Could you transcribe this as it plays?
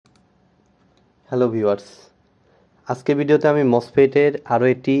Hello viewers, আজকে ভিডিওতে আমি মসফেটের আরও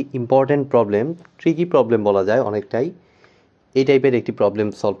একটি ইম্পর্ট্যান্ট প্রবলেম, ট্রিকি প্রবলেম বলা যায় অনেকটাই, এই টাইপের একটি প্রবলেম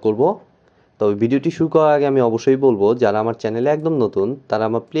সলভ করব। তবে ভিডিওটি শুরু করার আগে আমি অবশ্যই বলবো, যারা আমার চ্যানেলে একদম নতুন তারা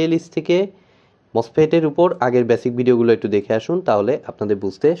আমার প্লেলিস্ট থেকে মসফেটের উপর আগের বেসিক ভিডিওগুলো একটু দেখে আসুন, তাহলে আপনাদের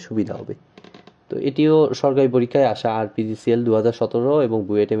বুঝতে সুবিধা হবে। তো এটিও সরকারি পরীক্ষায় আসা RPGCL 2017 এবং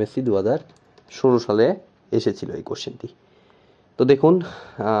বুয়েট MSc 2016 সালে এসেছিল এই কোশ্চেনটি। তো দেখুন,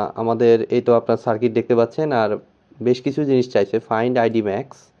 আমাদের এই তো আপনার সার্কিট দেখতে পাচ্ছেন, আর বেশ কিছু জিনিস চাইছে। Find ID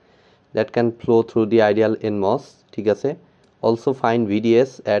max that can flow through the ideal NMOS, ঠিক আছে। Also find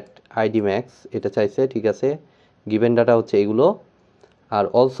VDS at ID max, এটা চাইছে, ঠিক আছে। গিভেন ডাটা হচ্ছে এগুলো। Are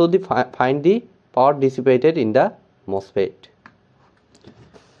also the find the power dissipated in the MOSFET.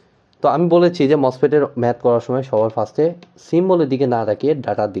 তো আমি বলেছি যে মসফেটের ম্যাথ করার সময় সবার ফার্স্টে সিম্বলের দিকে না তাকিয়ে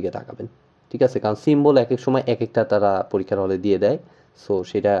ডাটার দিকে তাকাবেন, ঠিক আছে। কারণ সিম্বল এক এক সময় এক একটা তারা পরীক্ষার হলে দিয়ে দেয়, সো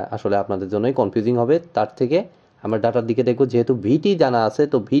সেটা আসলে আপনাদের জন্যই কনফিউজিং হবে। তার থেকে আমরা ডাটার দিকে দেখব। যেহেতু ভিটি জানা আছে,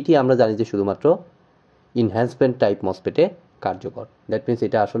 তো ভিটি আমরা জানি যে শুধুমাত্র ইনহ্যান্সমেন্ট টাইপ মসফেটে কার্যকর। দ্যাট মিনস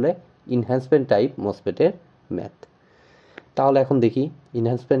এটা আসলে ইনহ্যান্সমেন্ট টাইপ মসফেটের ম্যাথ। তাহলে এখন দেখি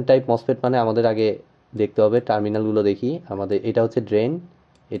ইনহ্যান্সমেন্ট টাইপ মসফেট মানে আমাদের আগে দেখতে হবে টার্মিনালগুলো। দেখি, আমাদের এটা হচ্ছে ড্রেন,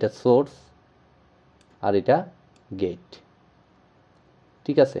 এটা সোর্স, আর এটা গেট,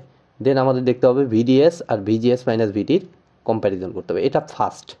 ঠিক আছে। দেন আমাদের দেখতে হবে VDS আর VGS মাইনাস VTর কম্প্যারিজন করতে হবে। এটা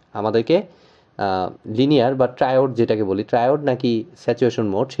ফার্স্ট আমাদেরকে লিনিয়ার বা ট্রায়োড যেটাকে বলি, ট্রায়োড নাকি স্যাচুরেশন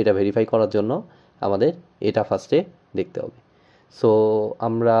মোড, সেটা ভেরিফাই করার জন্য আমাদের এটা ফার্স্টে দেখতে হবে। সো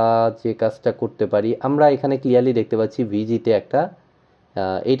আমরা যে কাজটা করতে পারি, আমরা এখানে ক্লিয়ারলি দেখতে পাচ্ছি ভিজিতে একটা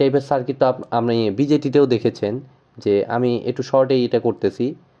এই টাইপের সার্কিট। তো আপনি বিজেটিতেও দেখেছেন যে আমি একটু শর্টেই এটা করতেছি,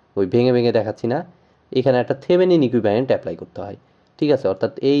 ওই ভেঙে ভেঙে দেখাচ্ছি না। এখানে একটা থেভেনিন ইকুইভ্যালেন্ট অ্যাপ্লাই করতে হয়, ঠিক আছে।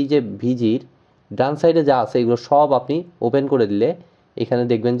 অর্থাৎ এই যে ভিজির ডান সাইডে যা আছে এগুলো সব আপনি ওপেন করে দিলে এখানে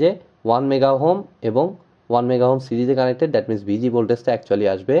দেখবেন যে 1 মেগা ওহম এবং 1 মেগা ওহম সিরিজে কানেক্টেড। দ্যাট মিনস ভিজি ভোল্টেজটা অ্যাকচুয়ালি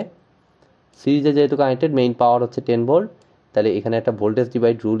আসবে সিরিজে, যেহেতু কানেক্টেড, মেইন পাওয়ার হচ্ছে 10 ভোল্ট। তাহলে এখানে একটা ভোল্টেজ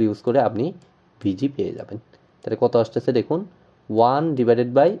ডিভাইড রুল ইউজ করে আপনি ভিজি পেয়ে যাবেন। তাহলে কত আসতেছে দেখুন, 1 ডিভাইডেড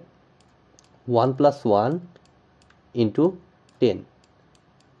বাই 1 প্লাস 1 ইন্টু 10,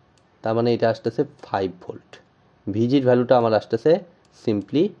 তার মানে এটা আসতেছে 5 ভোল্ট। ভিজির ভ্যালুটা আমার আসতেছে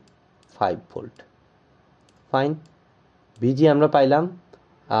সিম্পলি 5 ভোল্ট। ফাইন, ভিজি আমরা পাইলাম।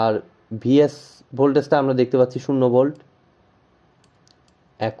 আর ভিএস ভোল্টেজটা আমরা দেখতে পাচ্ছি 0 ভোল্ট।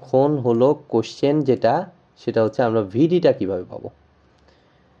 এখন হলো কোশ্চেন যেটা, সেটা হচ্ছে আমরা ভিডিটা কিভাবে পাবো।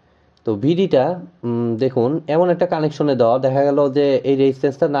 তো ভিডিটা দেখুন, এমন একটা কানেকশনে দেওয়া, দেখা গেল যে এই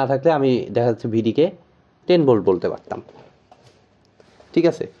রেজিস্ট্যান্সটা না থাকলে আমি দেখা যাচ্ছে ভিডিকে 10 ভোল্ট বলতে পারতাম, ঠিক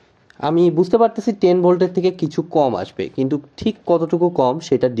আছে। আমি বুঝতে পারতেছি 10 ভোল্টের থেকে কিছু কম আসবে, কিন্তু ঠিক কতটুকু কম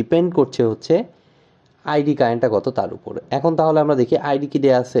সেটা ডিপেন্ড করছে হচ্ছে আইডি কারেন্টটা কত তার উপরে। এখন তাহলে আমরা দেখি আইডি কি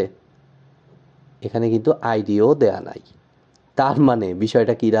দেয়া আছে, এখানে কিন্তু আইডিও দেয়া নাই। তার মানে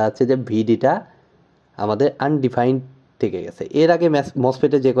বিষয়টা কী দাঁড়াচ্ছে যে ভিডিটা আমাদের আনডিফাইন্ড থেকে গেছে। এর আগে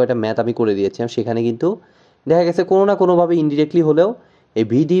মসফেটে যে কয়টা ম্যাথ আমি করে দিয়েছিলাম সেখানে কিন্তু দেখা গেছে কোনো না কোনোভাবে ইনডিরেক্টলি হলেও এই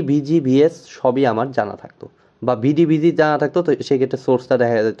ভিডি ভিজি ভিএস সবই আমার জানা থাকতো, বা ভিডি ভিজি জানা থাকতো। তো সেক্ষেত্রে সোর্সটা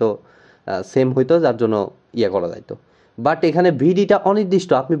দেখা যেত সেম হইতো, যার জন্য ইয়ে করা যাইতো। বাট এখানে ভিডিটা অনির্দিষ্ট,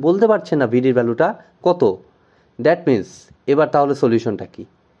 আপনি বলতে পারছেন না ভিডির ভ্যালুটা কত। দ্যাট মিনস এবার তাহলে সলিউশনটা কী?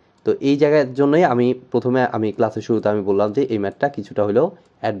 তো এই জায়গার জন্যই আমি ক্লাসের শুরুতে আমি বললাম যে এই ম্যাথটা কিছুটা হলেও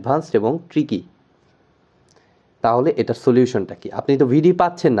অ্যাডভান্সড এবং ট্রিকি। তাহলে এটার সলিউশনটা কি? আপনি তো ভিডি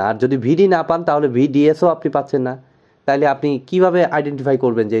পাচ্ছেন না, আর যদি ভিডি না পান তাহলে ভিডিএসও আপনি পাচ্ছেন না। তাহলে আপনি কিভাবে আইডেন্টিফাই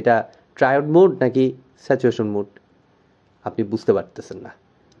করবেন যে এটা ট্রায়োড মোড নাকি স্যাচুরেশন মোড? আপনি বুঝতে পারতেছেন না,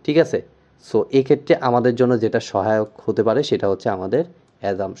 ঠিক আছে। সো এক্ষেত্রে আমাদের জন্য যেটা সহায়ক হতে পারে সেটা হচ্ছে আমাদের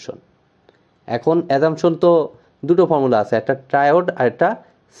অ্যাজাম্পশন। এখন অ্যাজাম্পশন তো দুটো ফর্মুলা আছে, একটা ট্রায়োড আর একটা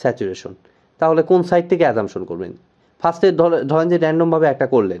স্যাচুরেশন। তাহলে কোন সাইড থেকে অ্যাজাম্পশন করবেন? ফার্স্টে ধরেন যে র্যান্ডমভাবে একটা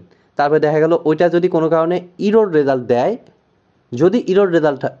করলেন, তারপরে দেখা গেল ওইটা যদি কোনো কারণে ইরর রেজাল্ট দেয়, যদি ইরর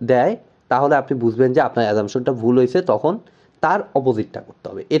রেজাল্ট দেয় তাহলে আপনি বুঝবেন যে আপনার অ্যাজাম্পশনটা ভুল হয়েছে, তখন তার অপোজিটটা করতে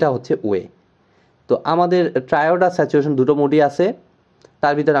হবে। এটা হচ্ছে ওয়ে। তো আমাদের ট্রায়োড আর স্যাচুরেশন দুটো মোডই আছে।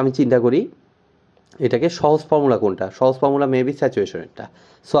 তার ভিতরে আমি চিন্তা করি এটাকে সহজ ফর্মুলা কোনটা, সহজ ফর্মুলা মেবি স্যাচুরেশনেরটা।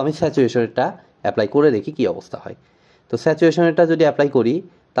 সো আমি স্যাচুরেশনেরটা অ্যাপ্লাই করে দেখি কী অবস্থা হয়। তো স্যাচুরেশনেরটা যদি অ্যাপ্লাই করি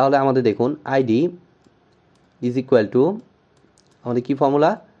তাহলে আমাদের দেখুন আইডি ইজ ইকুয়াল টু আমাদের কী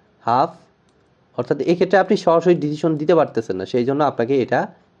ফর্মুলা, হাফ। অর্থাৎ এক্ষেত্রে আপনি সরাসরি ডিসিশন দিতে পারতেছেন না, সেই জন্য আপনাকে এটা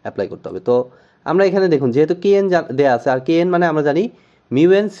অ্যাপ্লাই করতে হবে। তো আমরা এখানে দেখুন যেহেতু কেএন দেওয়া আছে, আর কেএন মানে আমরা জানি mu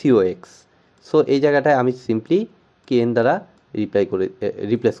N CO x. So এই জায়গাটায় আমি সিম্পলি কেএন দ্বারা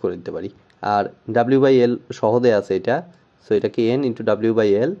রিপ্লেস করে দিতে পারি। আর ডাব্লিউ/এল সহ দেওয়া আছে এটা, সো এটা KN into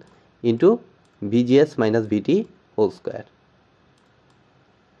ডাব্লিউ/এল into VGS minus ভিটি whole square.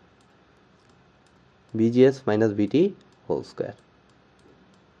 VGS minus VT whole square.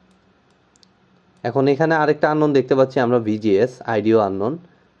 এখন এখানে আরেকটা আননোন দেখতে পাচ্ছি আমরা, VGS আইডিও আননোন।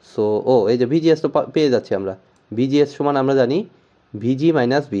 সো এই যে VGS তো পেয়ে যাচ্ছি আমরা। VGS সমান আমরা জানি VG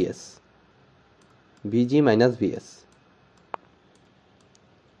minus VS, VG minus VS।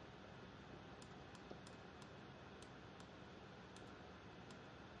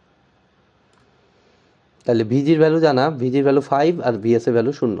 তাহলে ভিজির ভ্যালু জানা, ভিজির ভ্যালু 5 আর VS এর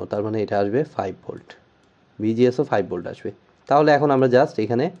ভ্যালু 0, তার মানে এটা আসবে 5 ভোল্ট। VGS ও 5 ভোল্ট আসবে। তাহলে এখন আমরা জাস্ট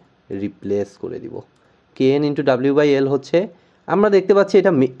এখানে রিপ্লেস করে দিব। KN ইন্টু W/L হচ্ছে, আমরা দেখতে পাচ্ছি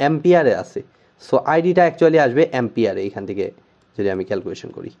এটা অ্যাম্পিয়ারে আছে, সো আইডিটা অ্যাকচুয়ালি আসবে অ্যাম্পিয়ারে এখান থেকে যদি আমি ক্যালকুলেশন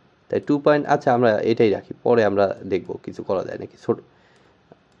করি। তাই 2 পয়েন্ট, আচ্ছা আমরা এটাই রাখি, পরে আমরা দেখব কিছু করা যায় নাকি, ছোট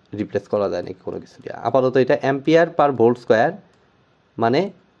রিপ্লেস করা যায় নাকি কোনো কিছু দিয়ে। আপাতত এটা অ্যাম্পিয়ার পার ভোল্ট স্কোয়ার, মানে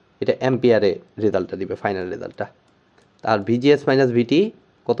এটা অ্যাম্পিয়ারে রেজাল্টটা দিবে, ফাইনাল রেজাল্টটা। আর VGS মাইনাস VT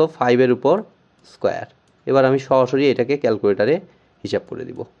কত, 5-এর উপর স্কোয়ার। এবার আমি সরাসরি এটাকে ক্যালকুলেটারে হিসাব করে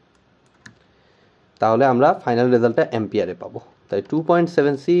দিব, তাহলে আমরা ফাইনাল রেজাল্টটা অ্যাম্পিয়ারে পাবো। তাই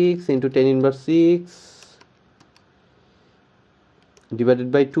 2.76 ইন্টু 10⁻6 ডিভাইডেড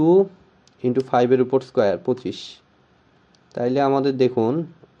বাই 2 ইন্টু 5-এর উপর স্কোয়ার 25। তাইলে আমাদের দেখুন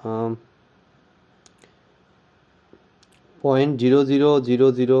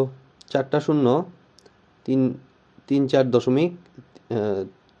 0.0000 চারটা শূন্য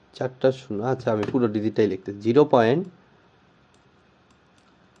 4.0, আচ্ছা আমি পুরো ডিজিটটাই লিখতেছি,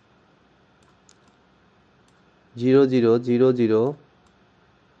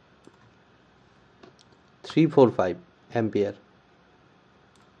 অ্যাম্পিয়ার।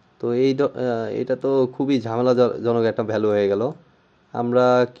 তো এটা তো খুবই ঝামেলাজনক একটা ভ্যালু হয়ে গেল। আমরা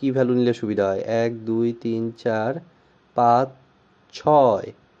কি ভ্যালু নিলে সুবিধা হয়, 1 2 3 4 5 6,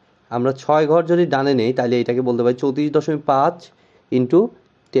 আমরা 6 ঘর যদি ডানে নেই তাহলে এটাকে বলতে পারি 34.5 ইন্টু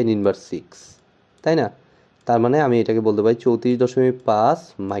 10⁻6, তাই না? তার মানে আমি এটাকে বলতে পারি 34.5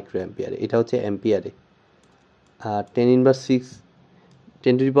 মাইক্রো অ্যাম্পিয়ারে, এটা হচ্ছে অ্যাম্পিয়ারে। আর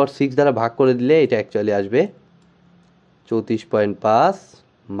 10⁻6 দ্বারা ভাগ করে দিলে এটা অ্যাকচুয়ালি আসবে 34.5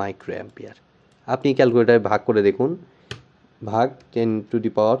 মাইক্রো অ্যাম্পিয়ার। আপনি ক্যালকুলেটারে ভাগ করে দেখুন, ভাগ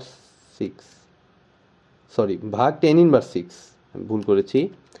 10⁻6, সরি ভাগ 10⁻6, আমি ভুল করেছি।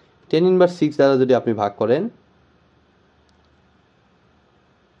 10⁻6 দ্বারা যদি আপনি ভাগ করেন,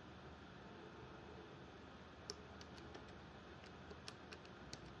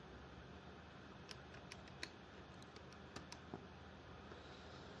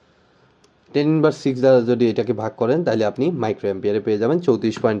 দ্বারা যদি এটাকে ভাগ করেন তাহলে আপনি মাইক্রো অ্যাম্পিয়ারে পেয়ে যাবেন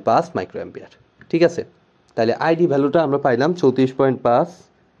 34.5 মাইক্রো অ্যাম্পিয়ার। ঠিক আছে, তাহলে আইডি ভ্যালুটা আমরা পাইলাম 34.5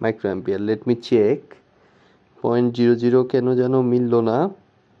 micro ampere. Let me check, 0.00 কেন যেন মিলল না।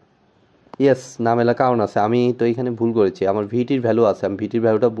 ইয়েস, না মেলা কারণ আছে, আমি তো এখানে ভুল করেছি, আমার ভিটির ভ্যালু আছে, আমি ভিটির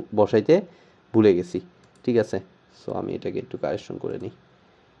ভ্যালুটা বসাইতে ভুলে গেছি। ঠিক আছে, সো আমি এটাকে একটু কারেকশন করে নিই।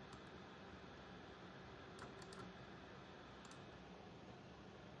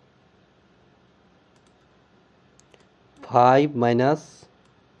 ফাইভ মাইনাস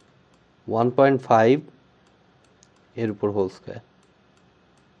 1.5 এর উপর হোল স্কোয়ার।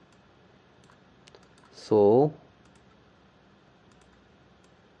 সো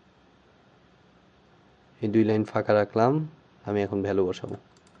এই 2 লাইন ফাঁকা রাখলাম, আমি এখন ভ্যালু বসাবো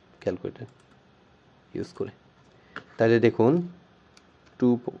ক্যালকুলেটর ইউজ করে। তাহলে দেখুন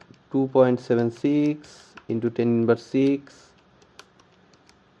 2.76 into 10⁻6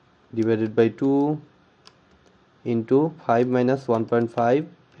 divided by 2 into 5 minus 1.5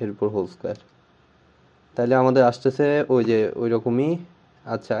 এর উপর হোল স্কোয়ার। তাহলে আমাদের আসতেছে ওই রকমই।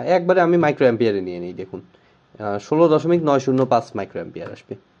 আচ্ছা, একবারে আমি মাইক্রো অ্যাম্পিয়ারে নিয়ে নিই, দেখুন 16.905 মাইক্রো অ্যাম্পিয়ার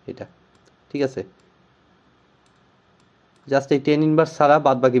আসবে এটা। ঠিক আছে, জাস্ট এই 10⁻ছাড়া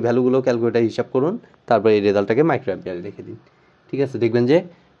বাদ বাকি ভ্যালুগুলো ক্যালকুলেটার হিসাব করুন, তারপরে এই রেজাল্টটাকে মাইক্রো অ্যাম্পিয়ারে রেখে দিন। ঠিক আছে, দেখবেন যে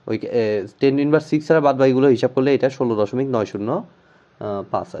ওই 10⁻6 ছাড়া বাদ বাকিগুলো হিসাব করলে এটা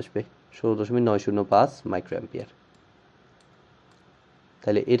 16.905 আসবে, 16.905 মাইক্রো অ্যাম্পিয়ার।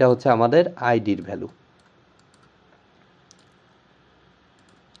 তাহলে এটা হচ্ছে আমাদের আইডির ভ্যালু।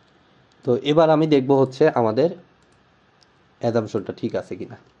 তো এবার আমি দেখব হচ্ছে আমাদের অ্যাজাম্পশনটা ঠিক আছে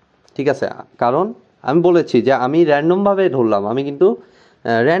কিনা। ঠিক আছে, কারণ আমি বলেছি যে আমি র্যান্ডমভাবে ধরলাম, আমি কিন্তু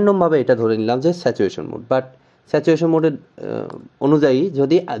র্যান্ডমভাবে এটা ধরে নিলাম যে স্যাচুরেশন মোড, বাট স্যাচুরেশন মোডের অনুযায়ী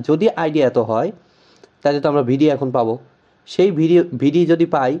যদি আইডিয়া এত হয় তাহলে তো আমরা ভিডি এখন পাবো। সেই ভিডি যদি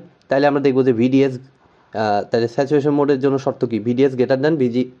পাই তাহলে আমরা দেখবো যে ভিডিএস, তাহলে স্যাচুরেশন মোডের জন্য শর্ত কি, VDS greater than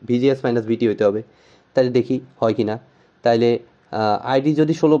VGS minus ভিটি হইতে হবে। তাহলে দেখি হয় কি না। তাইলে আইডি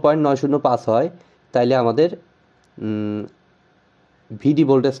যদি 16.905 হয় তাইলে আমাদের ভিডি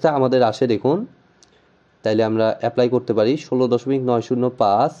ভোল্টেজটা আমাদের আসে, দেখুন তাইলে আমরা অ্যাপ্লাই করতে পারি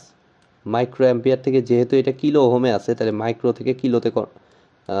 16.905 মাইক্রো অ্যাম্পিয়ার থেকে, যেহেতু এটা কিলো ওহমে আছে তাহলে মাইক্রো থেকে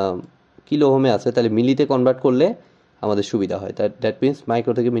কিলো ওহমে আছে, তাহলে মিলিতে কনভার্ট করলে আমাদের সুবিধা হয়। দ্যাট মিনস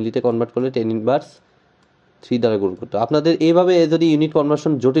মাইক্রো থেকে মিলিতে কনভার্ট করলে 10⁻³ দ্বারা গুণ করতে। আপনাদের এইভাবে যদি ইউনিট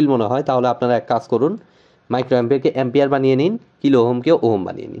কনভার্সন জটিল মনে হয় তাহলে আপনারা এক কাজ করুন, মাইক্রো অ্যাম্পিয়ারকে অ্যাম্পিয়ার বানিয়ে নিন, কিলো ওহমকে ওহম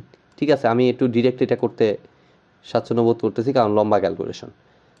বানিয়ে নিন। ঠিক আছে, আমি একটু ডিরেক্ট এটা করতে স্বাচ্ছন্দ্য বোধ করতেছি কারণ লম্বা ক্যালকুলেশন।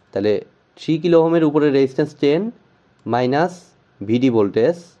 তাহলে 3 কিলো ওহমের উপরে রেজিস্ট্যান্স 10 মাইনাস ভিডি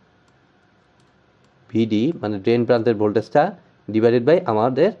ভোল্টেজ, ভিডি মানে ড্রেন প্রান্তের ভোল্টেজটা ডিভাইডেড বাই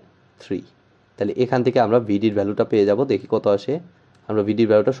আমাদের 3। তাহলে এখান থেকে আমরা ভিডির ভ্যালুটা পেয়ে যাব। দেখি কত আসে। আমরা ভিডির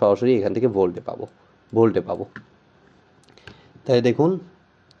ভ্যালুটা সরাসরি এখান থেকে ভোল্টে পাবো। তাই দেখুন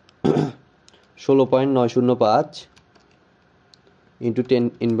 16.905 ইন্টু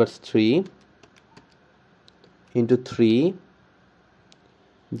 10⁻³ ইন্টু 3,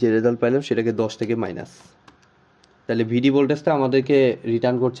 যে রেজাল্ট পাইলাম সেটাকে 10 থেকে মাইনাস। তাহলে ভিডি ভোল্টেজটা আমাদেরকে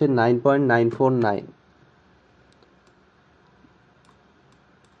রিটার্ন করছে 9.949।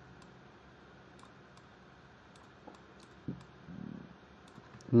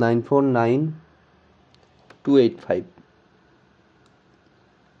 949,285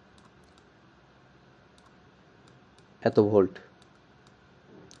 এত ভোল্ট।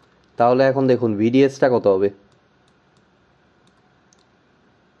 তাহলে এখন দেখুন ভিডিএসটা কত হবে।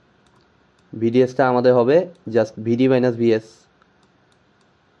 ভিডিএসটা আমাদের হবে জাস্ট ভিডি মাইনাস ভিএস।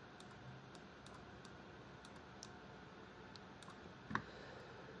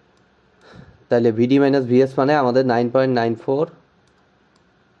 তাহলে ভিডি মাইনাস ভিএস মানে আমাদের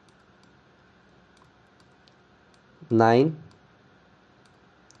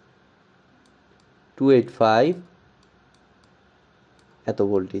 9.949,285 এত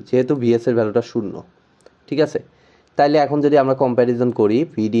ভোল্টই, যেহেতু ভিএস এর ভ্যালুটা 0। ঠিক আছে, তাইলে এখন যদি আমরা কম্প্যারিজন করি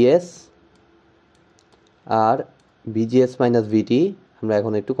ভিডিএস আর ভিজিএস মাইনাস ভিটি, আমরা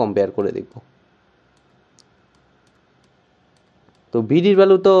এখন একটু কম্পেয়ার করে দেখব। তো ভিডির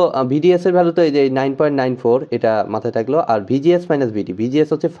ভ্যালু তো ভিডিএস এর ভ্যালু তো এই যে 9.94, এটা মাথায় থাকলো। আর ভিজিএস মাইনাস ভিটি, ভিজিএস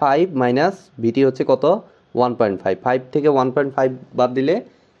হচ্ছে 5 মাইনাস ভিটি হচ্ছে কত 1.5। 5 থেকে 1.5 বাদ দিলে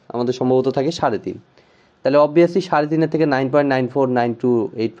আমাদের সম্ভবত থাকে 3.5। তাহলে অবভিয়াসলি 3.5 থেকে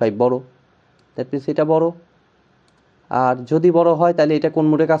 9.949285 বড়। দ্যাট মিনস এটা বড়। আর যদি বড় হয় তাহলে এটা কোন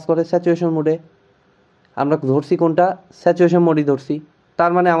মোডে কাজ করে? স্যাচুরেশন মোডে। আমরা ধরছি কোনটা? স্যাচুরেশন মোডই ধরছি।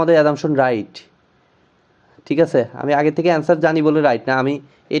 তার মানে আমাদের অ্যাজাম্পশন রাইট। ঠিক আছে, আমি আগে থেকে অ্যান্সার জানি বলে রাইট না, আমি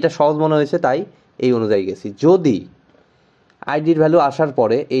এটা সহজ মনে হয়েছে তাই এই অনুযায়ী গেছি। যদি আইডির ভ্যালু আসার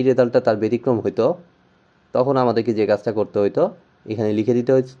পরে এই রেজাল্টটা তার ব্যতিক্রম হইতো, তখন আমাদেরকে যে কাজটা করতে হইতো, এখানে লিখে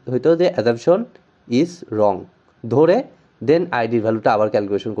দিতে হইতো যে অ্যাজাম্পশন ইজ রং ধরে, দেন আইডির ভ্যালুটা আবার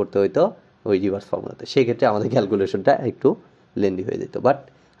ক্যালকুলেশন করতে হইতো ওই রিভার্স ফর্মুলাতে। সেক্ষেত্রে আমাদের ক্যালকুলেশনটা একটু লেন্দি হয়ে যেত। বাট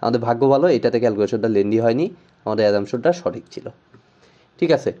আমাদের ভাগ্য ভালো, এটাতে ক্যালকুলেশনটা লেন্দি হয়নি, আমাদের অ্যাজাম্পশনটা সঠিক ছিল। ঠিক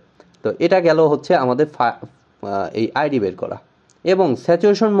আছে, তো এটা গেল হচ্ছে আমাদের এই আইডি বের করা। এবং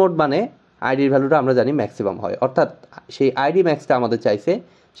স্যাচুরেশন মোড মানে আইডির ভ্যালুটা আমরা জানি ম্যাক্সিমাম হয়, অর্থাৎ সেই আইডি ম্যাক্সটা আমাদের চাইছে,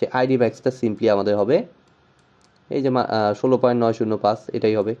 সেই আইডি ম্যাক্সটা সিম্পলি আমাদের হবে এই যে 16.905,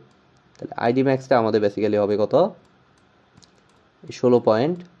 এটাই হবে। তাহলে আইডি ম্যাক্সটা আমাদের বেসিক্যালি হবে কত?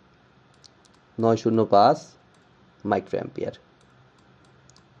 16.905 মাইক্রো অ্যাম্পিয়ার।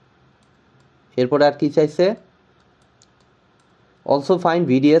 এরপরে আর কি চাইছে? Also find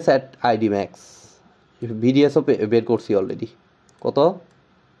VDS at ID max. ভিডিএসও বের করছি অলরেডি। কত?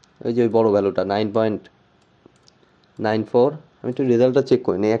 ওই যে ওই বড়ো ভ্যালুটা 9.94। আমি একটু রেজাল্টটা চেক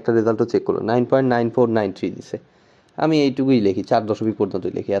করি, একটা রেজাল্টও চেক করলো, 9.9493 দিছে। আমি এইটুকুই লিখি, 4 দশমিক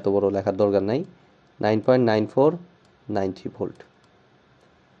পর্যন্তই লিখি, এত বড় লেখার দরকার নাই। 9.9493 ভোল্ট,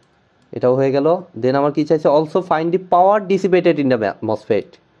 এটাও হয়ে গেল। দেন আমার কি চাইছে? Also find the power dissipated in the MOSFET.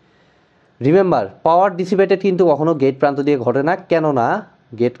 Remember, power dissipated কিন্তু কখনো গেট প্রান্ত দিয়ে ঘটে না, কেননা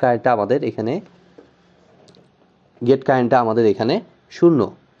গেট কারেন্টটা আমাদের এখানে 0।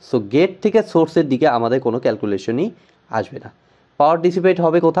 সো গেট থেকে সোর্সের দিকে আমাদের কোনো ক্যালকুলেশনই আসবে না। পাওয়ার ডিসিপেট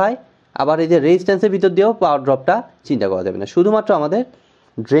হবে কোথায়? আবার এই যে রেজিস্ট্যান্সের ভিতর দিয়েও পাওয়ার ড্রপটা চিন্তা করা যাবে না, শুধুমাত্র আমাদের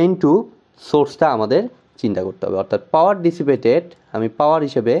ড্রেন টু সোর্সটা আমাদের চিন্তা করতে হবে। অর্থাৎ পাওয়ার ডিসিপেটেড আমি পাওয়ার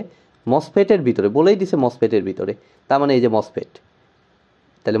হিসেবে মসফেটের ভিতরে বলেই দিছে, মসফেটের ভিতরে, তার মানে এই যে মসফেট।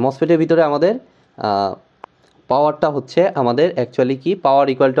 তাহলে মসফেটের ভিতরে আমাদের পাওয়ারটা হচ্ছে আমাদের অ্যাকচুয়ালি কি? পাওয়ার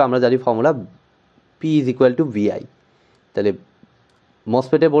ইকুয়াল টু আমরা জানি formula P is equal to VI। তাহলে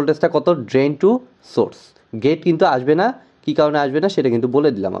মসফেটের ভোল্টেজটা কত? Drain to source. গেট কিন্তু আসবে না, কী কারণে আসবে না সেটা কিন্তু বলে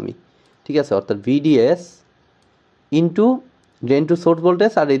দিলাম আমি। ঠিক আছে, অর্থাৎ VDS into drain to source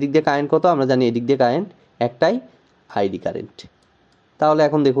voltage, আর এদিক দিয়ে কারেন্ট কত? আমরা জানি এদিক দিয়ে কারেন্ট একটাই, আইডি কারেন্ট। তাহলে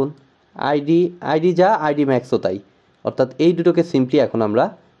এখন দেখুন আইডি যা, আইডি ম্যাক্সও তাই, অর্থাৎ এই দুটোকে সিম্পলি এখন আমরা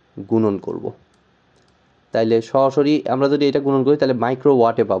গুণন করব। তাইলে সরাসরি আমরা যদি এটা গুণন করি তাহলে মাইক্রো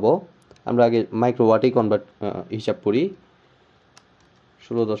ওয়াটে পাবো, আমরা আগে মাইক্রোওয়াটেই হিসাব করি।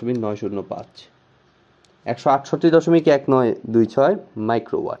 16.905 168.1926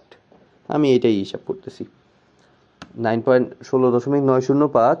 মাইক্রোওয়াট। আমি এটাই হিসাব করতেছি।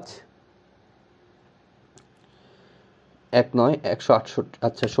 16.905 168,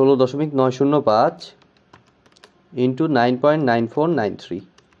 আচ্ছা 16.905 ইন্টু 9.9493,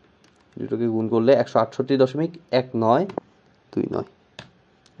 দুটোকে গুণ করলে 168.1929,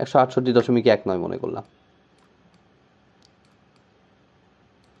 168.19 মনে করলাম।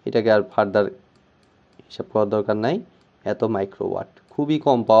 এটাকে আর ফার্দার হিসাব করার দরকার নাই। এত মাইক্রোওয়াট, খুবই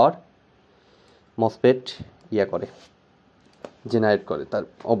কম পাওয়ার মসফেট জেনারেট করে তার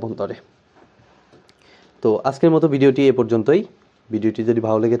অভ্যন্তরে। তো আজকের মতো ভিডিওটি এ পর্যন্তই। ভিডিওটি যদি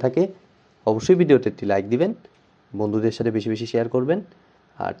ভালো লেগে থাকে অবশ্যই ভিডিওতে একটি লাইক দিবেন, বন্ধুদের সাথে বেশি বেশি শেয়ার করবেন,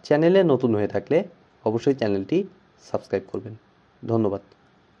 আর চ্যানেলে নতুন হয়ে থাকলে অবশ্যই চ্যানেলটি সাবস্ক্রাইব করবেন। ধন্যবাদ।